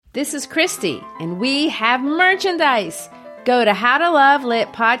This is Christy, and we have merchandise. Go to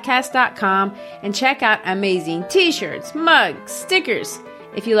howtolovelitpodcast.com and check out amazing t-shirts, mugs, stickers.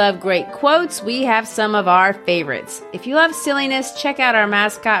 If you love great quotes, we have some of our favorites. If you love silliness, check out our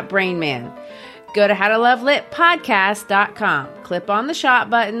mascot, Brain Man. Go to howtolovelitpodcast.com, click on the shop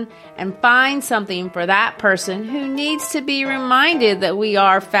button, and find something for that person who needs to be reminded that we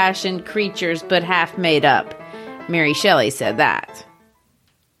are fashioned creatures but half made up. Mary Shelley said that.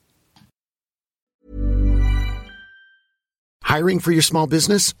 Hiring for your small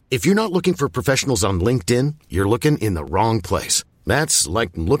business? If you're not looking for professionals on LinkedIn, you're looking in the wrong place. That's like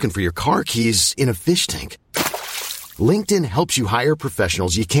looking for your car keys in a fish tank. LinkedIn helps you hire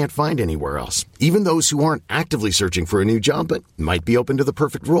professionals you can't find anywhere else, even those who aren't actively searching for a new job but might be open to the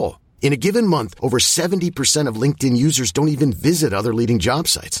perfect role. In a given month, over 70% of LinkedIn users don't even visit other leading job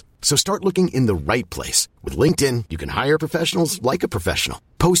sites. So start looking in the right place. With LinkedIn, you can hire professionals like a professional.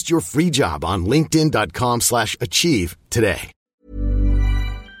 Post your free job on linkedin.com/achieve today.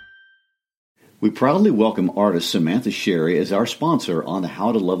 We proudly welcome artist Samantha Sherry as our sponsor on the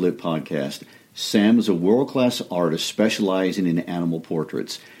How to Love Lit podcast. Sam is a world-class artist specializing in animal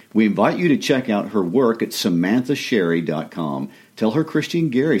portraits. We invite you to check out her work at samanthasherry.com. Tell her Christian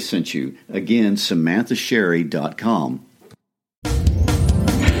Gary sent you. Again, samanthasherry.com.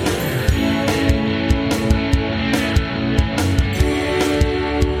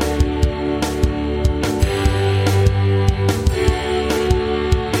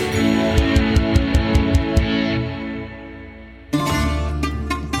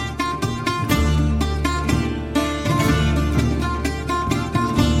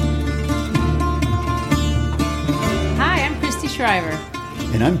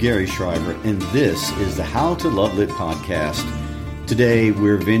 And I'm Gary Shriver, and this is the How to Love Lit podcast. Today,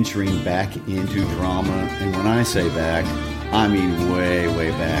 we're venturing back into drama, and when I say back, I mean way,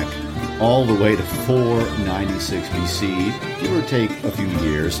 way back, all the way to 496 BC, give or take a few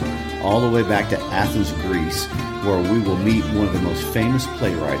years, all the way back to Athens, Greece, where we will meet one of the most famous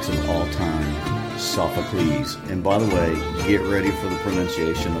playwrights of all time, Sophocles. And by the way, get ready for the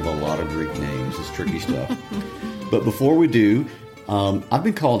pronunciation of a lot of Greek names. It's tricky stuff. But before we do, I've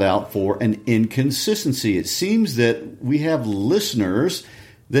been called out for an inconsistency. It seems that we have listeners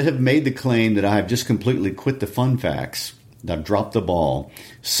that have made the claim that I have just completely quit the fun facts, that I've dropped the ball.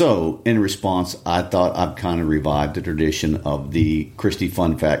 So, in response, I thought I'd kind of revived the tradition of the Christy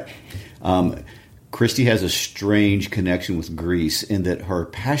fun fact. Christy has a strange connection with Greece in that her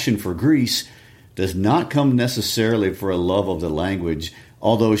passion for Greece does not come necessarily for a love of the language,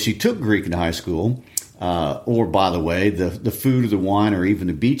 although she took Greek in high school. Or, by the way, the food or the wine or even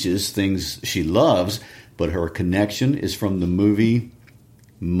the beaches, things she loves, but her connection is from the movie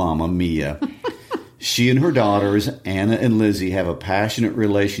Mamma Mia. She and her daughters, Anna and Lizzie, have a passionate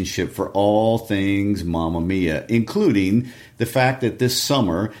relationship for all things Mamma Mia, including the fact that this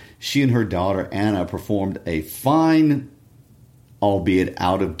summer she and her daughter Anna performed a fine, albeit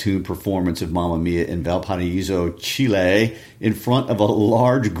out-of-tune performance of Mamma Mia in Valparaiso, Chile, in front of a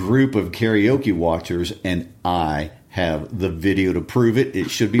large group of karaoke watchers, and I have the video to prove it.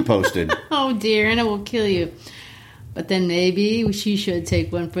 It should be posted. Oh, dear, and it will kill you. But then maybe she should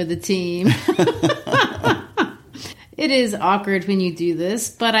take one for the team. It is awkward when you do this,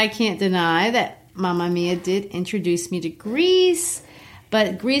 but I can't deny that Mamma Mia did introduce me to Greece,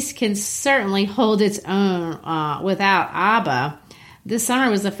 but Greece can certainly hold its own without ABBA. This summer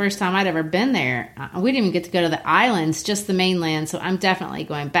was the first time I'd ever been there. We didn't even get to go to the islands, just the mainland, so I'm definitely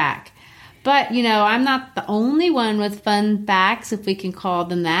going back. But, you know, I'm not the only one with fun facts, if we can call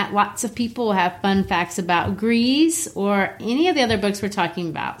them that. Lots of people have fun facts about Greece or any of the other books we're talking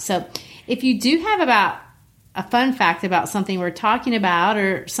about. So if you do have about a fun fact about something we're talking about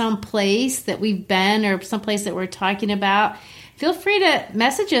or some place that we've been or some place that we're talking about, feel free to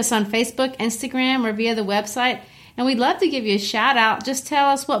message us on Facebook, Instagram, or via the website. And we'd love to give you a shout out. Just tell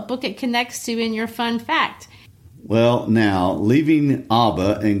us what book it connects to in your fun fact. Well, now, leaving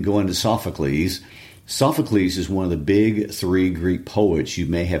ABBA and going to Sophocles, Sophocles is one of the big three Greek poets you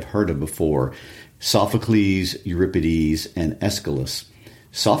may have heard of before: Sophocles, Euripides, and Aeschylus.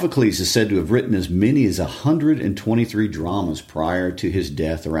 Sophocles is said to have written as many as 123 dramas prior to his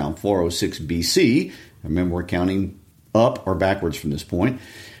death around 406 BC. Remember, we're counting up or backwards from this point.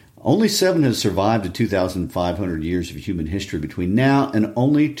 Only 7 have survived the 2,500 years of human history between now, and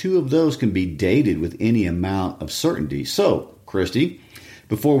only 2 of those can be dated with any amount of certainty. So, Christy,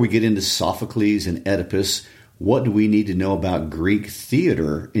 before we get into Sophocles and Oedipus, what do we need to know about Greek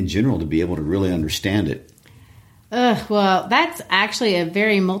theater in general to be able to really understand it? Well, that's actually a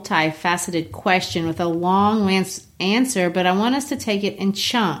very multifaceted question with a long answer, but I want us to take it in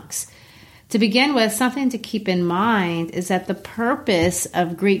chunks. To begin with, something to keep in mind is that the purpose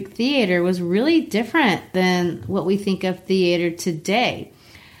of Greek theater was really different than what we think of theater today.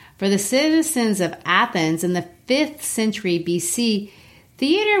 For the citizens of Athens in the 5th century BC,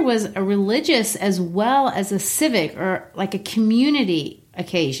 theater was a religious as well as a civic or like a community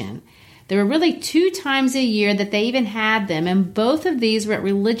occasion. There were really 2 times a year that they even had them, and both of these were at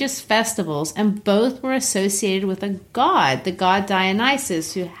religious festivals, and both were associated with a god, the god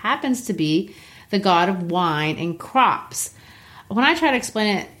Dionysus, who happens to be the god of wine and crops. When I try to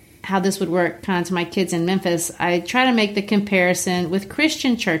explain it, how this would work kind of to my kids in Memphis, I try to make the comparison with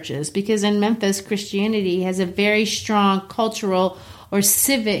Christian churches, because in Memphis, Christianity has a very strong cultural or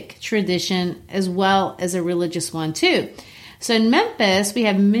civic tradition as well as a religious one too. So in Memphis, we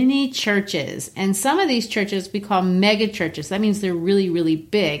have many churches, and some of these churches we call mega churches. That means they're really, really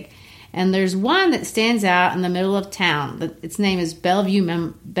big. And there's one that stands out in the middle of town. Its name is Bellevue,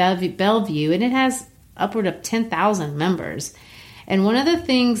 and it has upward of 10,000 members. And one of the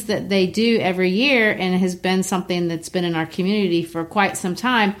things that they do every year, and it has been something that's been in our community for quite some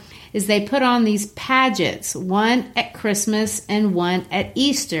time, is they put on these pageants, one at Christmas and one at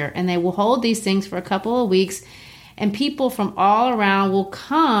Easter. And they will hold these things for a couple of weeks, and people from all around will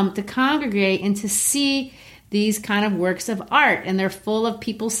come to congregate and to see these kind of works of art. And they're full of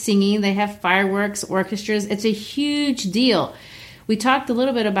people singing. They have fireworks, orchestras. It's a huge deal. We talked a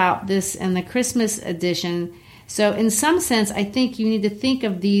little bit about this in the Christmas edition. So in some sense, I think you need to think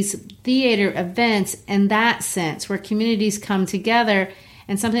of these theater events in that sense, where communities come together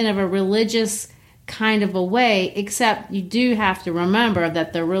in something of a religious kind of a way, except you do have to remember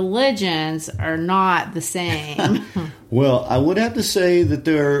that the religions are not the same. Well, I would have to say that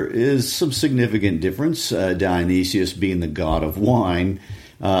there is some significant difference. Dionysius being the god of wine,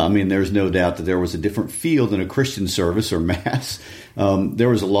 there's no doubt that there was a different feel than a Christian service or mass. There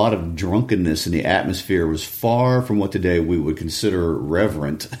was a lot of drunkenness, and the atmosphere was far from what today we would consider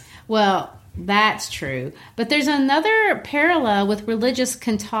reverent. Well, that's true. But there's another parallel with religious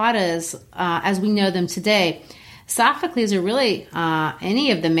cantatas as we know them today. Sophocles, or really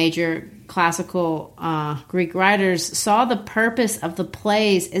any of the major classical Greek writers, saw the purpose of the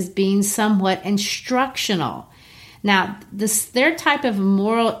plays as being somewhat instructional. Now, their type of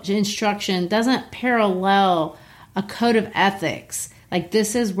moral instruction doesn't parallel a code of ethics, like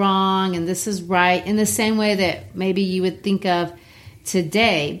this is wrong and this is right, in the same way that maybe you would think of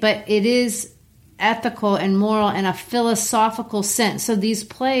today, but it is ethical and moral in a philosophical sense. So these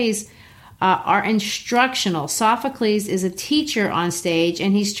plays are instructional. Sophocles is a teacher on stage,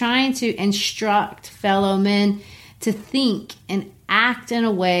 and he's trying to instruct fellow men to think and act in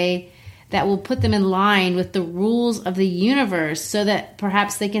a way that will put them in line with the rules of the universe, so that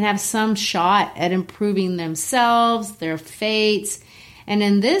perhaps they can have some shot at improving themselves, their fates. And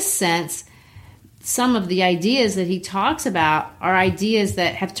in this sense, some of the ideas that he talks about are ideas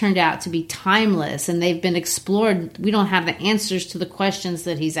that have turned out to be timeless, and they've been explored. We don't have the answers to the questions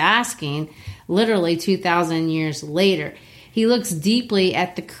that he's asking literally 2,000 years later. He looks deeply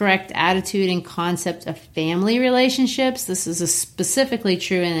at the correct attitude and concept of family relationships. This is specifically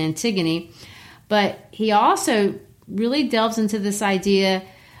true in Antigone. But he also really delves into this idea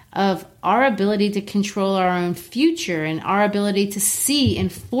of our ability to control our own future and our ability to see and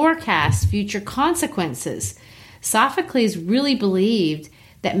forecast future consequences. Sophocles really believed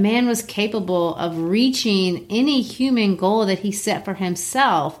that man was capable of reaching any human goal that he set for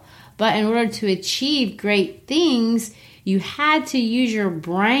himself. But in order to achieve great things, you had to use your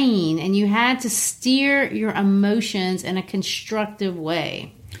brain, and you had to steer your emotions in a constructive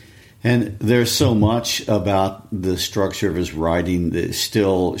way. And there's so much about the structure of his writing that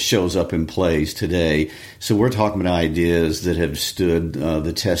still shows up in plays today. So we're talking about ideas that have stood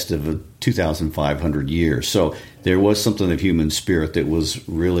the test of 2,500 years. So there was something of human spirit that was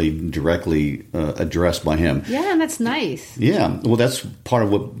really directly addressed by him. Yeah, that's nice. Yeah, well, that's part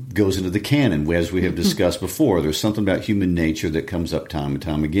of what goes into the canon. As we have discussed before, there's something about human nature that comes up time and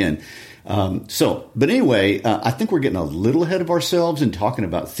time again. But anyway, I think we're getting a little ahead of ourselves in talking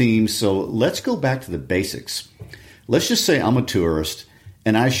about themes. So let's go back to the basics. Let's just say I'm a tourist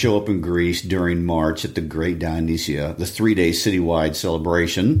and I show up in Greece during March at the Great Dionysia, the 3-day citywide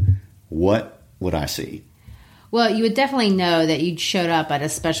celebration. What would I see? Well, you would definitely know that you'd showed up at a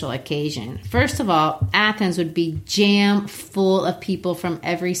special occasion. First of all, Athens would be jam full of people from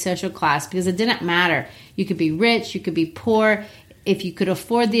every social class, because it didn't matter. You could be rich, you could be poor. If you could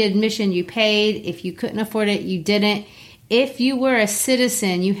afford the admission, you paid. If you couldn't afford it, you didn't. if you were a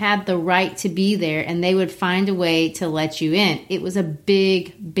citizen, you had the right to be there, and they would find a way to let you in. It was a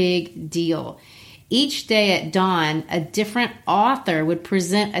big, big deal. Each day at dawn, a different author would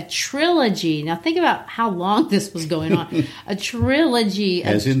present a trilogy. Now, think about how long this was going on. A trilogy.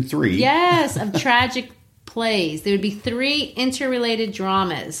 As in 3. Yes, of tragic plays. There would be 3 interrelated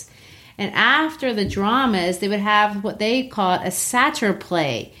dramas. And after the dramas, they would have what they called a satyr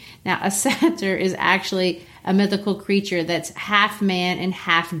play. Now, a satyr is actually a mythical creature that's half man and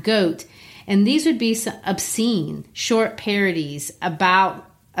half goat. And these would be obscene, short parodies about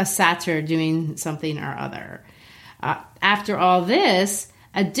a satyr doing something or other. After all this,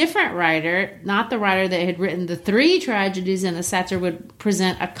 a different writer, not the writer that had written the 3 tragedies and a satyr, would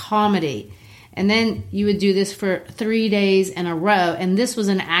present a comedy. And then you would do this for 3 days in a row, and this was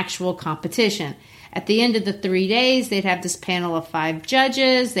an actual competition. At the end of the 3 days, they'd have this panel of 5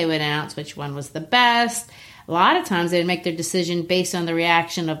 judges. They would announce which one was the best. A lot of times they'd make their decision based on the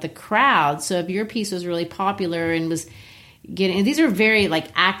reaction of the crowd. So if your piece was really popular and was and these are very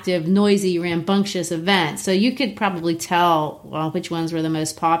active, noisy, rambunctious events. So you could probably tell which ones were the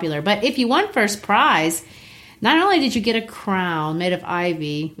most popular. But if you won first prize, not only did you get a crown made of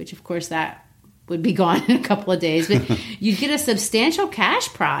ivy, which of course that would be gone in a couple of days, but you'd get a substantial cash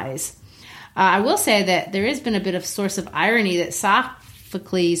prize. I will say that there has been a bit of source of irony that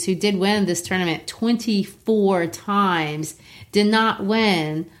Sophocles, who did win this tournament 24 times, did not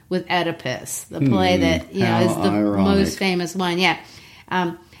win with Oedipus, the play that is the most famous one. Yeah.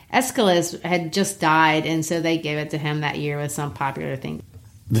 Aeschylus had just died, and so they gave it to him that year with some popular thing.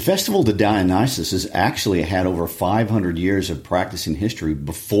 The Festival to Dionysus has actually had over 500 years of practice in history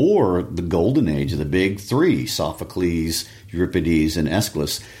before the golden age of the big 3, Sophocles, Euripides, and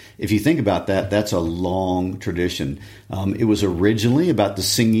Aeschylus. If you think about that, that's a long tradition. It was originally about the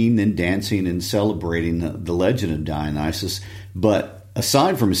singing and dancing and celebrating the legend of Dionysus. But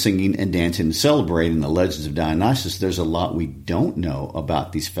aside from singing and dancing and celebrating the legends of Dionysus, there's a lot we don't know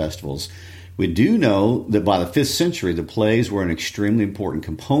about these festivals. We do know that by the 5th century, the plays were an extremely important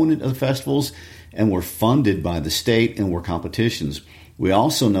component of the festivals and were funded by the state and were competitions. We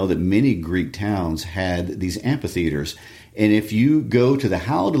also know that many Greek towns had these amphitheaters. And if you go to the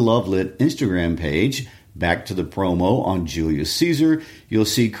How to Love Lit Instagram page, back to the promo on Julius Caesar, you'll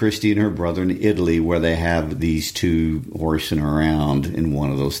see Christy and her brother in Italy where they have these 2 horsing around in one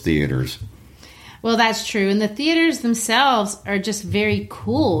of those theaters. Well, that's true. And the theaters themselves are just very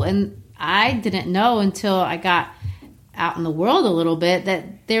cool. And I didn't know until I got out in the world a little bit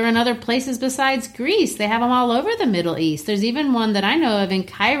that they're in other places besides Greece. They have them all over the Middle East. There's even one that I know of in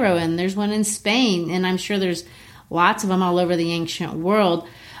Cairo, and there's one in Spain, and I'm sure there's lots of them all over the ancient world.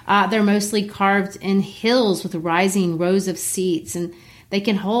 They're mostly carved in hills with rising rows of seats, and they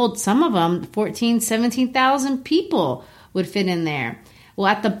can hold, some of them, 14,000, 17,000 people would fit in there. Well,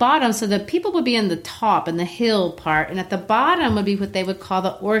 at the bottom, so the people would be in the top, in the hill part, and at the bottom would be what they would call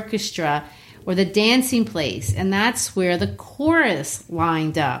the orchestra or the dancing place, and that's where the chorus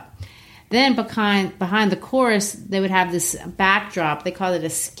lined up. Then behind the chorus, they would have this backdrop. They called it a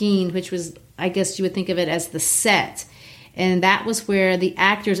skene, which was, I guess you would think of it as the set. And that was where the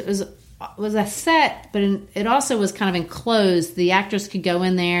actors, it was a set, but it also was kind of enclosed. The actors could go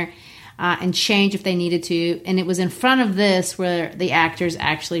in there and change if they needed to. And it was in front of this where the actors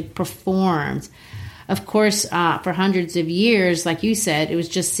actually performed. Of course, for hundreds of years, like you said, it was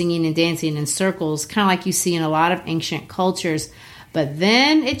just singing and dancing in circles, kind of like you see in a lot of ancient cultures. But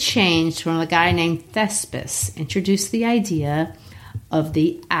then it changed when a guy named Thespis introduced the idea of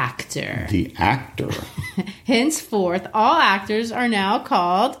the actor. The actor. Henceforth, all actors are now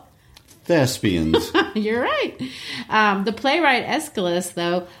called thespians. You're right. The playwright Aeschylus,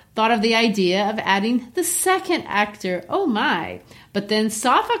 though, thought of the idea of adding the second actor. Oh my. But then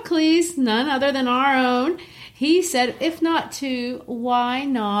Sophocles, none other than our own, he said, if not 2, why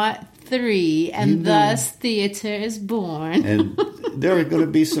not 3? And thus theater is born. And there are going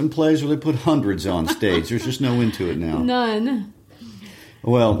to be some plays where they put hundreds on stage. There's just no end to it now. None.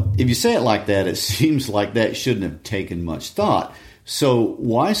 Well, if you say it like that, it seems like that shouldn't have taken much thought. So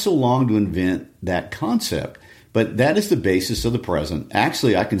why so long to invent that concept? But that is the basis of the present.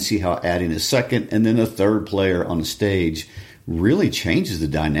 Actually, I can see how adding a second and then a third player on the stage really changes the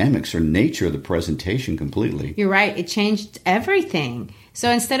dynamics or nature of the presentation completely. You're right. It changed everything. So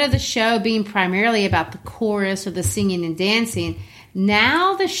instead of the show being primarily about the chorus or the singing and dancing,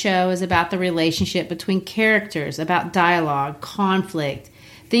 now the show is about the relationship between characters, about dialogue, conflict,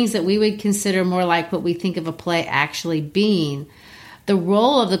 things that we would consider more like what we think of a play actually being. The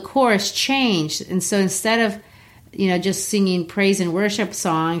role of the chorus changed. And so instead of just singing praise and worship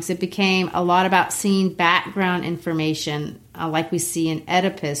songs. It became a lot about seeing background information, like we see in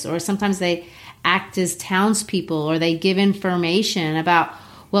Oedipus, or sometimes they act as townspeople, or they give information about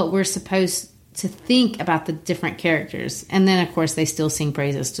what we're supposed to think about the different characters. And then, of course, they still sing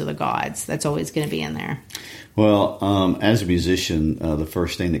praises to the gods. That's always going to be in there. Well, as a musician, the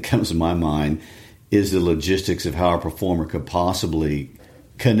first thing that comes to my mind is the logistics of how a performer could possibly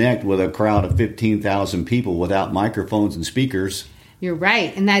connect with a crowd of 15,000 people without microphones and speakers. You're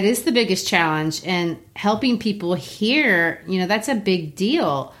right. And that is the biggest challenge. And helping people hear, that's a big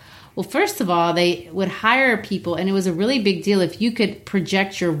deal. Well, first of all, they would hire people, and it was a really big deal if you could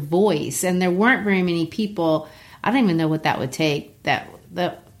project your voice. And there weren't very many people. I don't even know what that would take.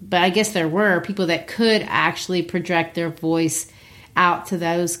 But I guess there were people that could actually project their voice out to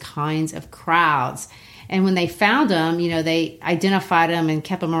those kinds of crowds. And when they found them, they identified them and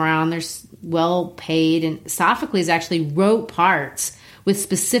kept them around. They're well paid. And Sophocles actually wrote parts with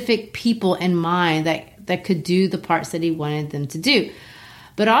specific people in mind that could do the parts that he wanted them to do.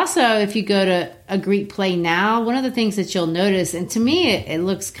 But also, if you go to a Greek play now, one of the things that you'll notice, and to me it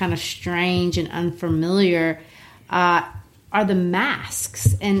looks kind of strange and unfamiliar, are the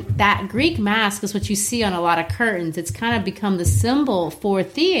masks. And that Greek mask is what you see on a lot of curtains. It's kind of become the symbol for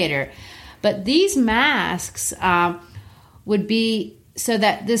theater. But these masks would be so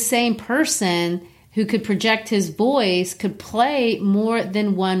that the same person who could project his voice could play more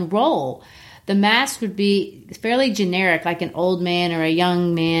than one role. The mask would be fairly generic, like an old man or a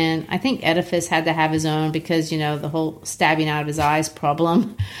young man. I think Oedipus had to have his own because, the whole stabbing out of his eyes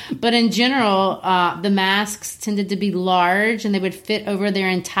problem. But in general, the masks tended to be large and they would fit over their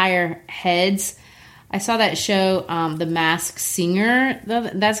entire heads. I saw that show, The Masked Singer.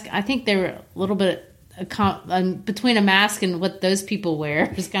 I think they were a little bit between a mask and what those people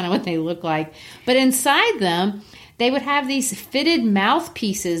wear is kind of what they look like. But inside them, they would have these fitted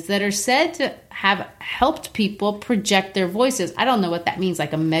mouthpieces that are said to have helped people project their voices. I don't know what that means,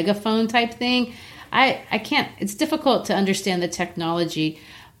 like a megaphone type thing. I can't, it's difficult to understand the technology,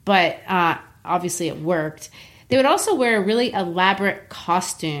 but obviously it worked. They would also wear really elaborate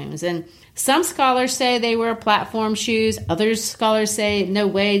costumes. And some scholars say they wear platform shoes. Other scholars say no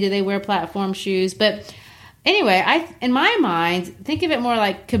way do they wear platform shoes. But anyway, in my mind, think of it more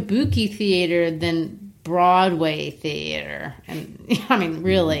like kabuki theater than Broadway theater. And I mean,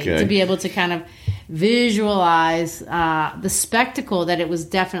 really, to be able to kind of visualize the spectacle that it was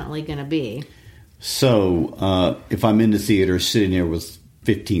definitely going to be. So if I'm in the theater sitting there with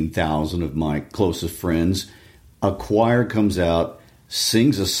 15,000 of my closest friends, a choir comes out,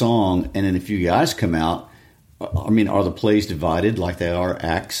 sings a song, and then a few guys come out. I mean, are the plays divided like they are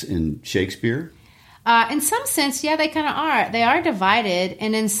acts in Shakespeare? In some sense, yeah, they kind of are. They are divided,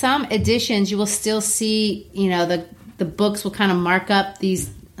 and in some editions, you will still see, the books will kind of mark up these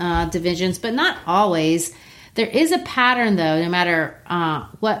divisions, but not always. There is a pattern, though, no matter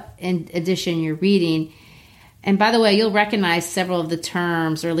what edition you're reading. And by the way, you'll recognize several of the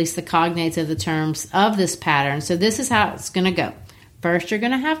terms, or at least the cognates of the terms of this pattern. So this is how it's going to go. First, you're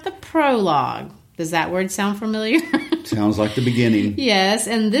going to have the prologue. Does that word sound familiar? Sounds like the beginning. Yes,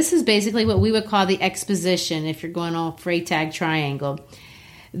 and this is basically what we would call the exposition if you're going on Freytag triangle.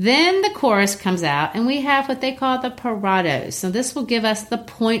 Then the chorus comes out, and we have what they call the parados. So this will give us the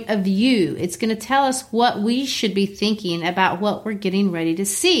point of view. It's going to tell us what we should be thinking about what we're getting ready to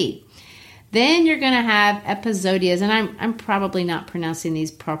see. Then you're going to have episodias, and I'm probably not pronouncing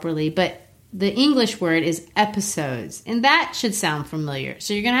these properly, but the English word is episodes, and that should sound familiar.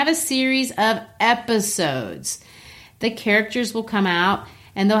 So you're going to have a series of episodes. The characters will come out,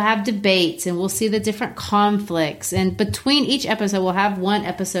 and they'll have debates, and we'll see the different conflicts. And between each episode, we'll have one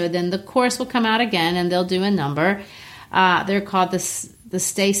episode. Then the chorus will come out again, and they'll do a number. They're called the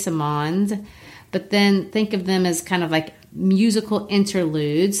stasimond, but then think of them as kind of like musical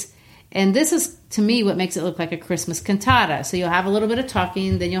interludes. And this is, to me, what makes it look like a Christmas cantata. So you'll have a little bit of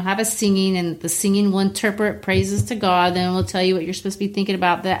talking, then you'll have a singing, and the singing will interpret praises to God. Then we'll tell you what you're supposed to be thinking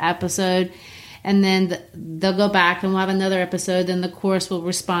about the episode. And then they'll go back and we'll have another episode. Then the chorus will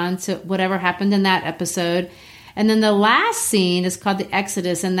respond to whatever happened in that episode. And then the last scene is called the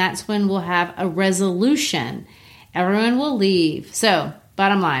Exodus, and that's when we'll have a resolution. Everyone will leave. So,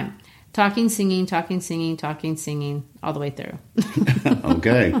 bottom line, talking, singing, all the way through.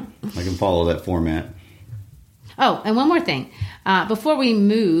 Okay. I can follow that format. Oh, and one more thing. Before we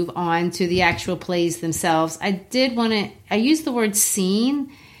move on to the actual plays themselves, I use the word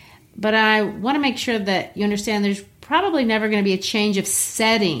scene, but I want to make sure that you understand there's probably never going to be a change of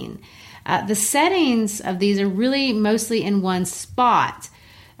setting. The settings of these are really mostly in one spot.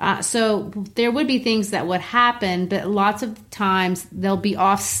 So there would be things that would happen, but lots of times they'll be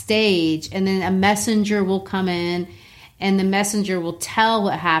off stage, and then a messenger will come in, and the messenger will tell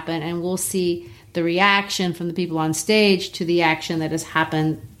what happened, and we'll see the reaction from the people on stage to the action that has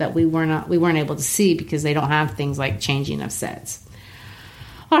happened that we weren't able to see because they don't have things like changing of sets.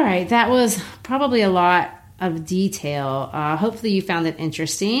 All right, that was probably a lot of detail. Hopefully you found it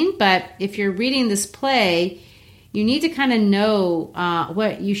interesting, but if you're reading this play, you need to kind of know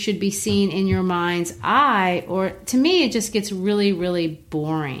what you should be seeing in your mind's eye, or to me, it just gets really, really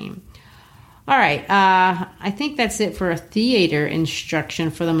boring. All right, I think that's it for a theater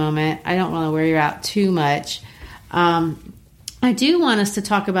instruction for the moment. I don't want to wear you out too much. I do want us to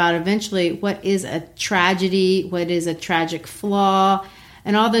talk about eventually what is a tragedy, what is a tragic flaw,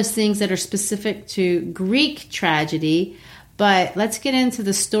 and all those things that are specific to Greek tragedy. But let's get into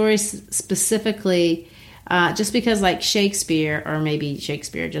the stories specifically. Just because like Shakespeare, or maybe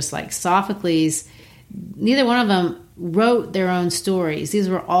Shakespeare just like Sophocles, neither one of them wrote their own stories. These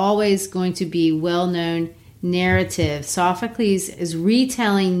were always going to be well-known narratives. Sophocles is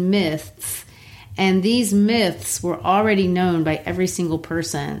retelling myths, and these myths were already known by every single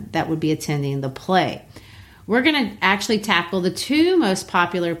person that would be attending the play. We're going to actually tackle the two most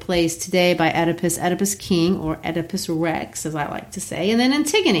popular plays today by Oedipus, Oedipus King, or Oedipus Rex, as I like to say, and then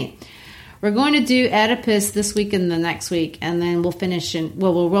Antigone. We're going to do Oedipus this week and the next week, and then we'll finish,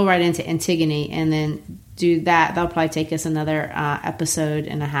 we'll roll right into Antigone, and then do that. That'll probably take us another episode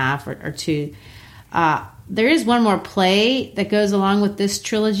and a half or two. There is one more play that goes along with this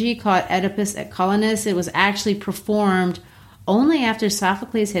trilogy called Oedipus at Colonus. It was actually performed only after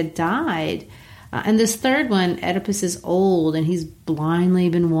Sophocles had died. And this third one, Oedipus is old, and he's blindly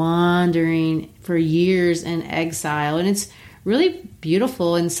been wandering for years in exile, and it's really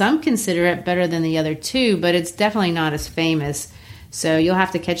beautiful, and some consider it better than the other two, but it's definitely not as famous. So you'll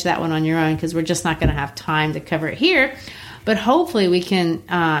have to catch that one on your own because we're just not going to have time to cover it here. But hopefully we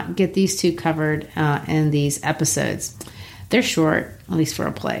can get these two covered in these episodes. They're short, at least for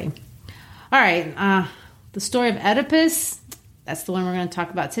a play. All right, the story of Oedipus, that's the one we're going to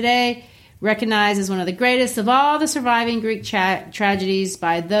talk about today. Recognized as one of the greatest of all the surviving Greek tragedies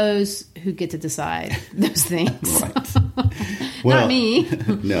by those who get to decide those things. Right. Well, not me.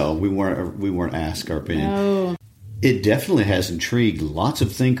 No, we weren't asked our opinion. No. It definitely has intrigued lots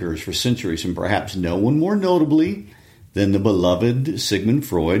of thinkers for centuries, and perhaps no one more notably than the beloved Sigmund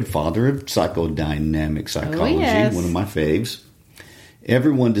Freud, father of psychodynamic psychology, yes. One of my faves.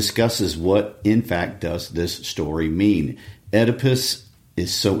 Everyone discusses what, in fact, does this story mean. Oedipus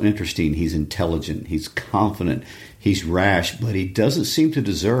is so interesting. He's intelligent, he's confident, he's rash, but he doesn't seem to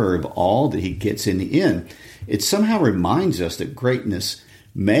deserve all that he gets in the end. It somehow reminds us that greatness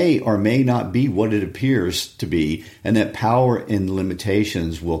may or may not be what it appears to be, and that power and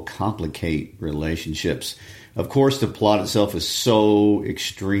limitations will complicate relationships. Of course, the plot itself is so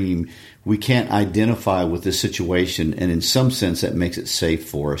extreme, we can't identify with this situation, and in some sense that makes it safe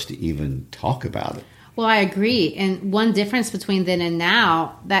for us to even talk about it. Well, I agree. And one difference between then and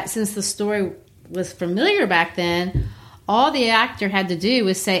now, that since the story was familiar back then, all the actor had to do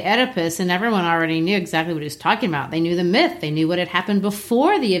was say Oedipus, and everyone already knew exactly what he was talking about. They knew the myth. They knew what had happened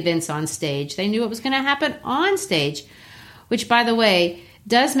before the events on stage. They knew what was going to happen on stage, which, by the way,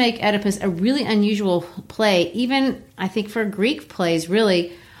 does make Oedipus a really unusual play. Even, I think, for Greek plays,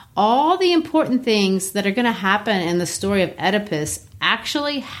 really, all the important things that are going to happen in the story of Oedipus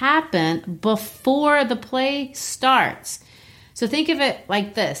actually happen before the play starts. So think of it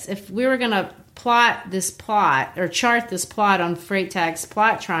like this. If we were going to plot this plot or chart this plot on Freytag's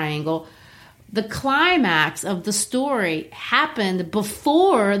plot triangle, the climax of the story happened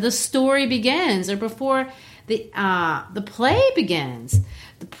before the story begins, or before the play begins.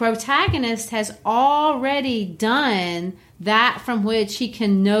 The protagonist has already done that from which he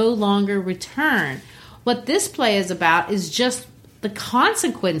can no longer return. What this play is about is just the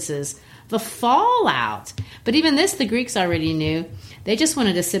consequences, the fallout. But even this, the Greeks already knew. They just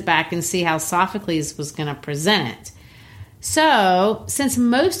wanted to sit back and see how Sophocles was going to present it. So, since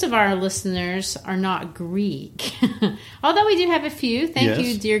most of our listeners are not Greek, although we do have a few, thank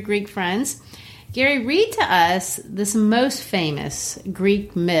you, dear Greek friends, Gary, read to us this most famous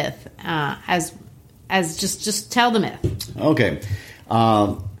Greek myth as just tell the myth. Okay.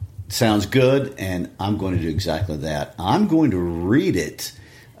 Sounds good, and I'm going to do exactly that. I'm going to read it.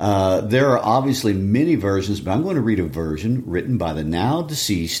 There are obviously many versions, but I'm going to read a version written by the now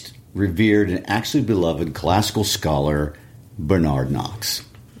deceased, revered, and actually beloved classical scholar Bernard Knox.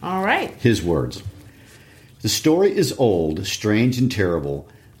 All right. His words. The story is old, strange, and terrible,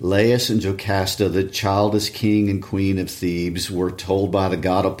 Laius and Jocasta, the childless king and queen of Thebes, were told by the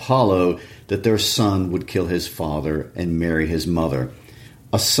god Apollo that their son would kill his father and marry his mother.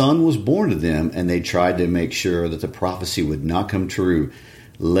 A son was born to them, and they tried to make sure that the prophecy would not come true.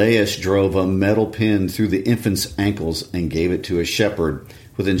 Laius drove a metal pin through the infant's ankles and gave it to a shepherd,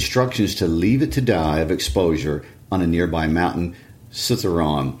 with instructions to leave it to die of exposure on a nearby mountain,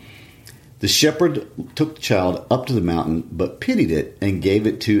 Cithaeron. The shepherd took the child up to the mountain, but pitied it and gave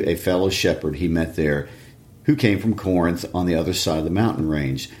it to a fellow shepherd he met there, who came from Corinth on the other side of the mountain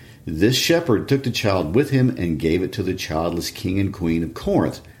range. This shepherd took the child with him and gave it to the childless king and queen of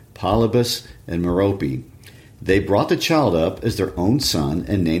Corinth, Polybus and Merope. They brought the child up as their own son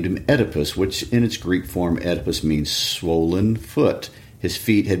and named him Oedipus, which in its Greek form, Oedipus, means swollen foot. His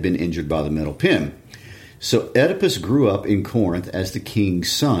feet had been injured by the metal pin. So Oedipus grew up in Corinth as the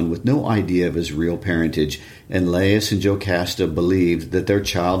king's son with no idea of his real parentage, and Laius and Jocasta believed that their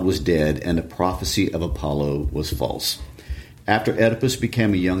child was dead and the prophecy of Apollo was false. After Oedipus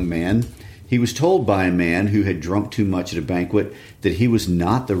became a young man, he was told by a man who had drunk too much at a banquet that he was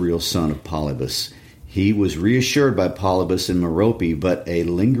not the real son of Polybus. He was reassured by Polybus and Merope, but a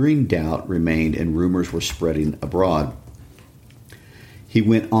lingering doubt remained and rumors were spreading abroad. He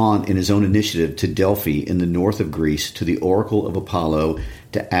went on in his own initiative to Delphi in the north of Greece to the oracle of Apollo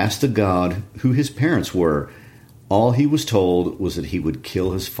to ask the god who his parents were. All he was told was that he would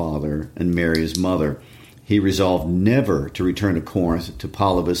kill his father and marry his mother. He resolved never to return to Corinth to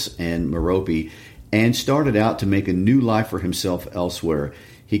Polybus and Merope and started out to make a new life for himself elsewhere.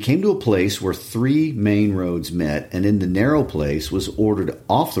 He came to a place where three main roads met, and in the narrow place was ordered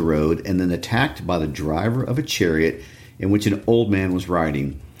off the road and then attacked by the driver of a chariot in which an old man was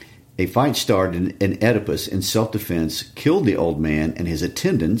riding. A fight started, and Oedipus, in self-defense, killed the old man and his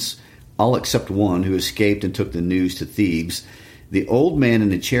attendants, all except one who escaped and took the news to Thebes. The old man in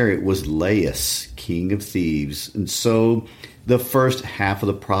the chariot was Laius, king of Thebes, and so the first half of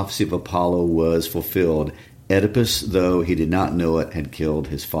the prophecy of Apollo was fulfilled. Oedipus, though he did not know it, had killed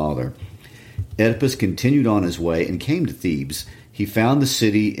his father. Oedipus continued on his way and came to Thebes. He found the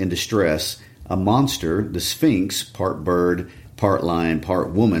city in distress. A monster, the Sphinx, part bird, part lion, part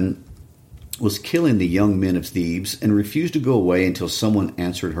woman, was killing the young men of Thebes and refused to go away until someone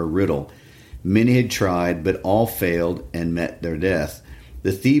answered her riddle. Many had tried, but all failed and met their death.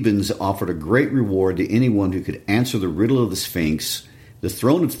 The Thebans offered a great reward to anyone who could answer the riddle of the Sphinx, the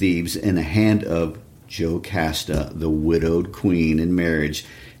throne of Thebes, in the hand of Jocasta, the widowed queen, in marriage.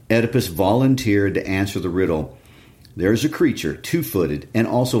 Oedipus volunteered to answer the riddle. There is a creature, 2-footed, and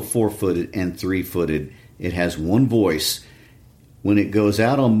also 4-footed and 3-footed. It has one voice. When it goes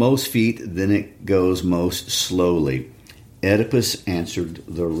out on most feet, then it goes most slowly. Oedipus answered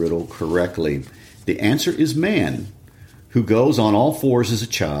the riddle correctly. The answer is man, who goes on all fours as a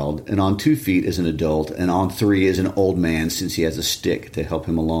child, and on 2 feet as an adult, and on 3 as an old man, since he has a stick to help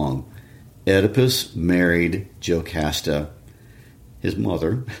him along. Oedipus married Jocasta, his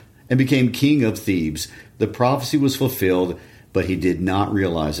mother, and became king of Thebes. The prophecy was fulfilled, but he did not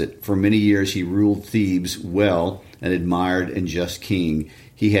realize it. For many years he ruled Thebes well, an admired and just king.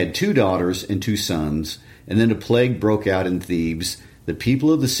 He had 2 daughters and 2 sons, and then a plague broke out in Thebes. The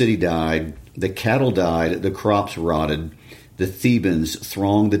people of the city died, the cattle died, the crops rotted. The Thebans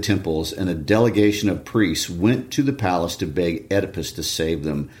thronged the temples, and a delegation of priests went to the palace to beg Oedipus to save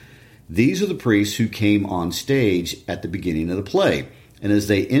them. These are the priests who came on stage at the beginning of the play. And as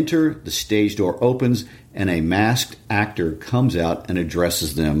they enter, the stage door opens, and a masked actor comes out and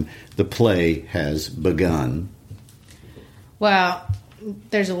addresses them. The play has begun. Well,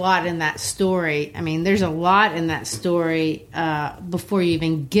 there's a lot in that story. I mean, there's a lot in that story before you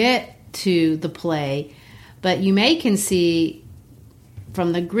even get to the play. But you can see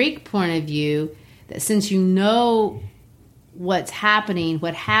from the Greek point of view that since you know what's happening,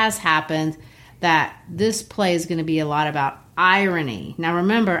 what has happened, that this play is going to be a lot about irony. Now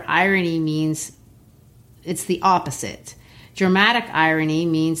remember, irony means it's the opposite. Dramatic irony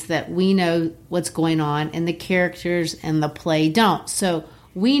means that we know what's going on and the characters in the play don't. So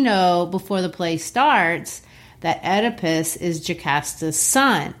we know before the play starts that Oedipus is Jocasta's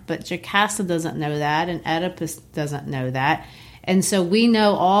son, but Jocasta doesn't know that and Oedipus doesn't know that. And so we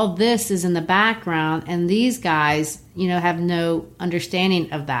know all this is in the background, and these guys, have no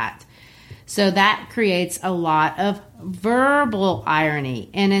understanding of that. So that creates a lot of verbal irony.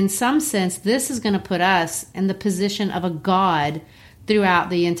 And in some sense, this is going to put us in the position of a god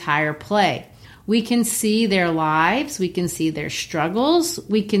throughout the entire play. We can see their lives. We can see their struggles.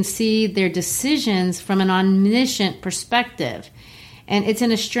 We can see their decisions from an omniscient perspective. And it's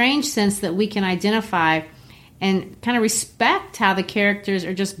in a strange sense that we can identify and kind of respect how the characters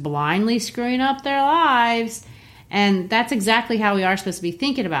are just blindly screwing up their lives. And that's exactly how we are supposed to be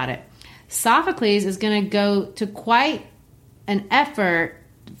thinking about it. Sophocles is going to go to quite an effort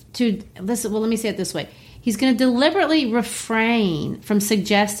to, let me say it this way. He's going to deliberately refrain from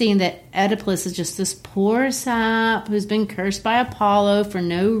suggesting that Oedipus is just this poor sap who's been cursed by Apollo for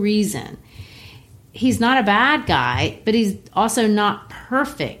no reason. He's not a bad guy, but he's also not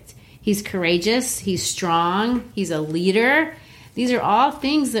perfect. He's courageous, he's strong, he's a leader. These are all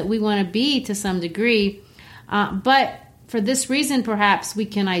things that we want to be to some degree. But for this reason, perhaps we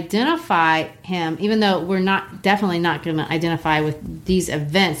can identify him, even though we're definitely not going to identify with these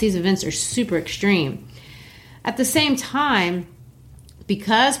events. These events are super extreme. At the same time,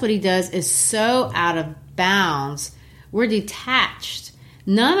 because what he does is so out of bounds, we're detached.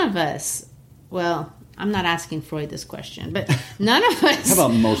 None of us, well, I'm not asking Freud this question, but none of us How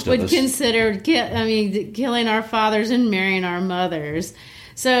about most would of us? consider killing our fathers and marrying our mothers.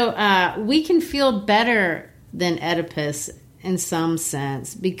 So we can feel better than Oedipus in some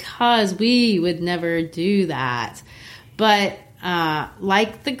sense because we would never do that. But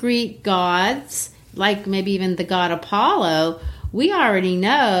like the Greek gods, like maybe even the god Apollo, we already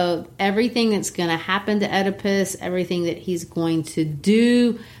know everything that's going to happen to Oedipus, everything that he's going to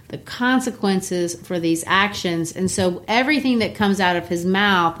do, the consequences for these actions. And so everything that comes out of his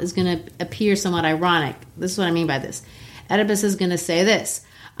mouth is going to appear somewhat ironic. This is what I mean by this. Oedipus is going to say this: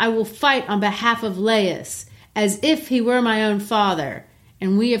 I will fight on behalf of Laius as if he were my own father.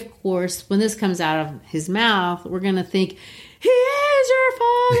 And we, of course, when this comes out of his mouth, we're going to think, he is your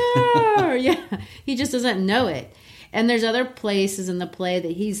father. Yeah, he just doesn't know it. And there's other places in the play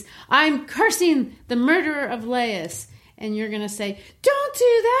that I'm cursing the murderer of Laius. And you're going to say, don't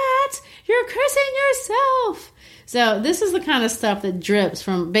do that. You're cursing yourself. So this is the kind of stuff that drips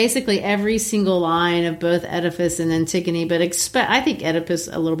from basically every single line of both Oedipus and Antigone, but I think Oedipus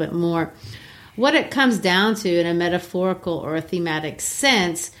a little bit more. What it comes down to in a metaphorical or a thematic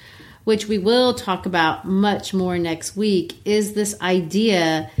sense, which we will talk about much more next week, is this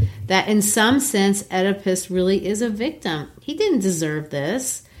idea that in some sense Oedipus really is a victim. He didn't deserve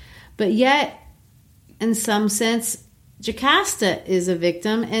this, but yet in some sense Jocasta is a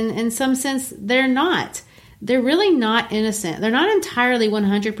victim, and in some sense they're not. They're really not innocent. They're not entirely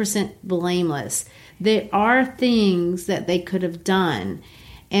 100% blameless. There are things that they could have done.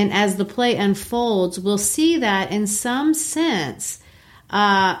 And as the play unfolds, we'll see that in some sense,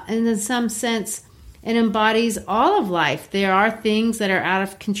 it embodies all of life. There are things that are out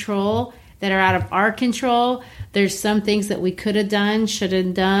of control, that are out of our control. There's some things that we could have done, should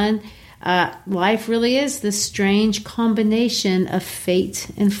have done. Life really is this strange combination of fate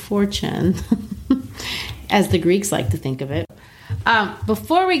and fortune, as the Greeks like to think of it.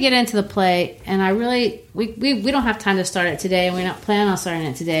 Before we get into the play, and we don't have time to start it today, and we're not planning on starting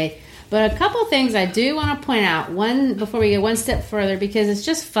it today, but a couple things I do want to point out. One, before we get one step further, because it's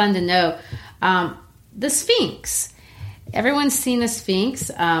just fun to know, the Sphinx. Everyone's seen the Sphinx,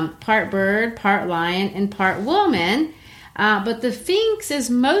 part bird, part lion, and part woman. But the Sphinx is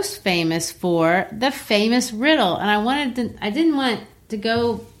most famous for the famous riddle, and I didn't want to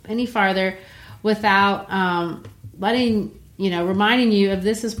go any farther without reminding you of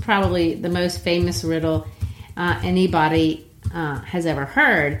this is probably the most famous riddle anybody has ever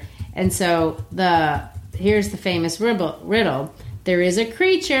heard. And so here's the famous riddle. There is a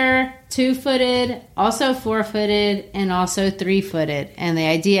creature, 2-footed, also 4-footed, and also 3-footed. And the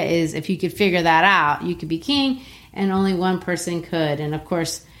idea is if you could figure that out, you could be king, and only one person could. And of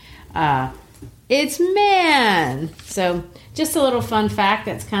course, it's man. So just a little fun fact.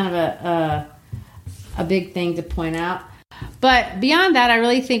 That's kind of a big thing to point out. But beyond that, I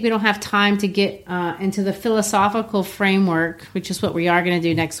really think we don't have time to get into the philosophical framework, which is what we are going to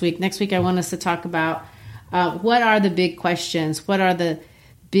do next week. Next week, I want us to talk about what are the big questions? What are the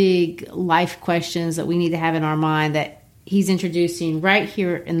big life questions that we need to have in our mind that he's introducing right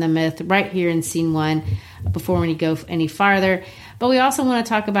here in the myth, right here in scene 1, before we go any farther. But we also want to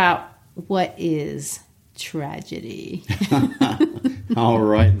talk about what is tragedy. All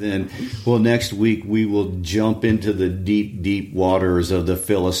right, then. Well, next week we will jump into the deep, deep waters of the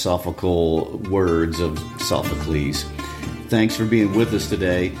philosophical words of Sophocles. Thanks for being with us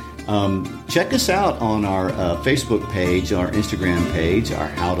today. Check us out on our Facebook page, our Instagram page, our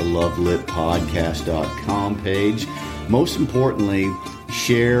howtolovelitpodcast.com page. Most importantly,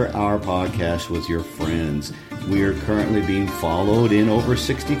 share our podcast with your friends. We are currently being followed in over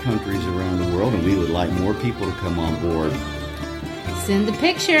 60 countries around the world, and we would like more people to come on board. Send a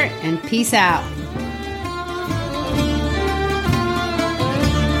picture and peace out.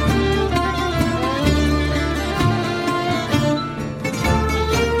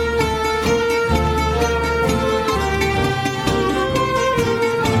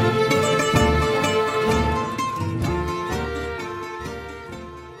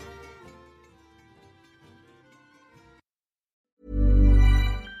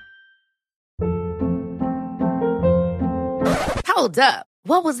 Hold up.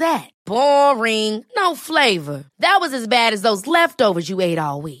 What was that? Boring. No flavor. That was as bad as those leftovers you ate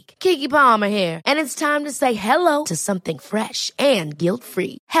all week. Keke Palmer here, and it's time to say hello to something fresh and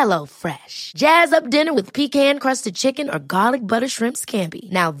guilt-free. Hello Fresh. Jazz up dinner with pecan-crusted chicken or garlic butter shrimp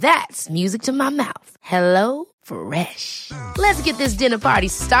scampi. Now that's music to my mouth. Hello Fresh. Let's get this dinner party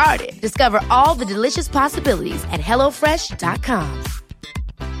started. Discover all the delicious possibilities at HelloFresh.com.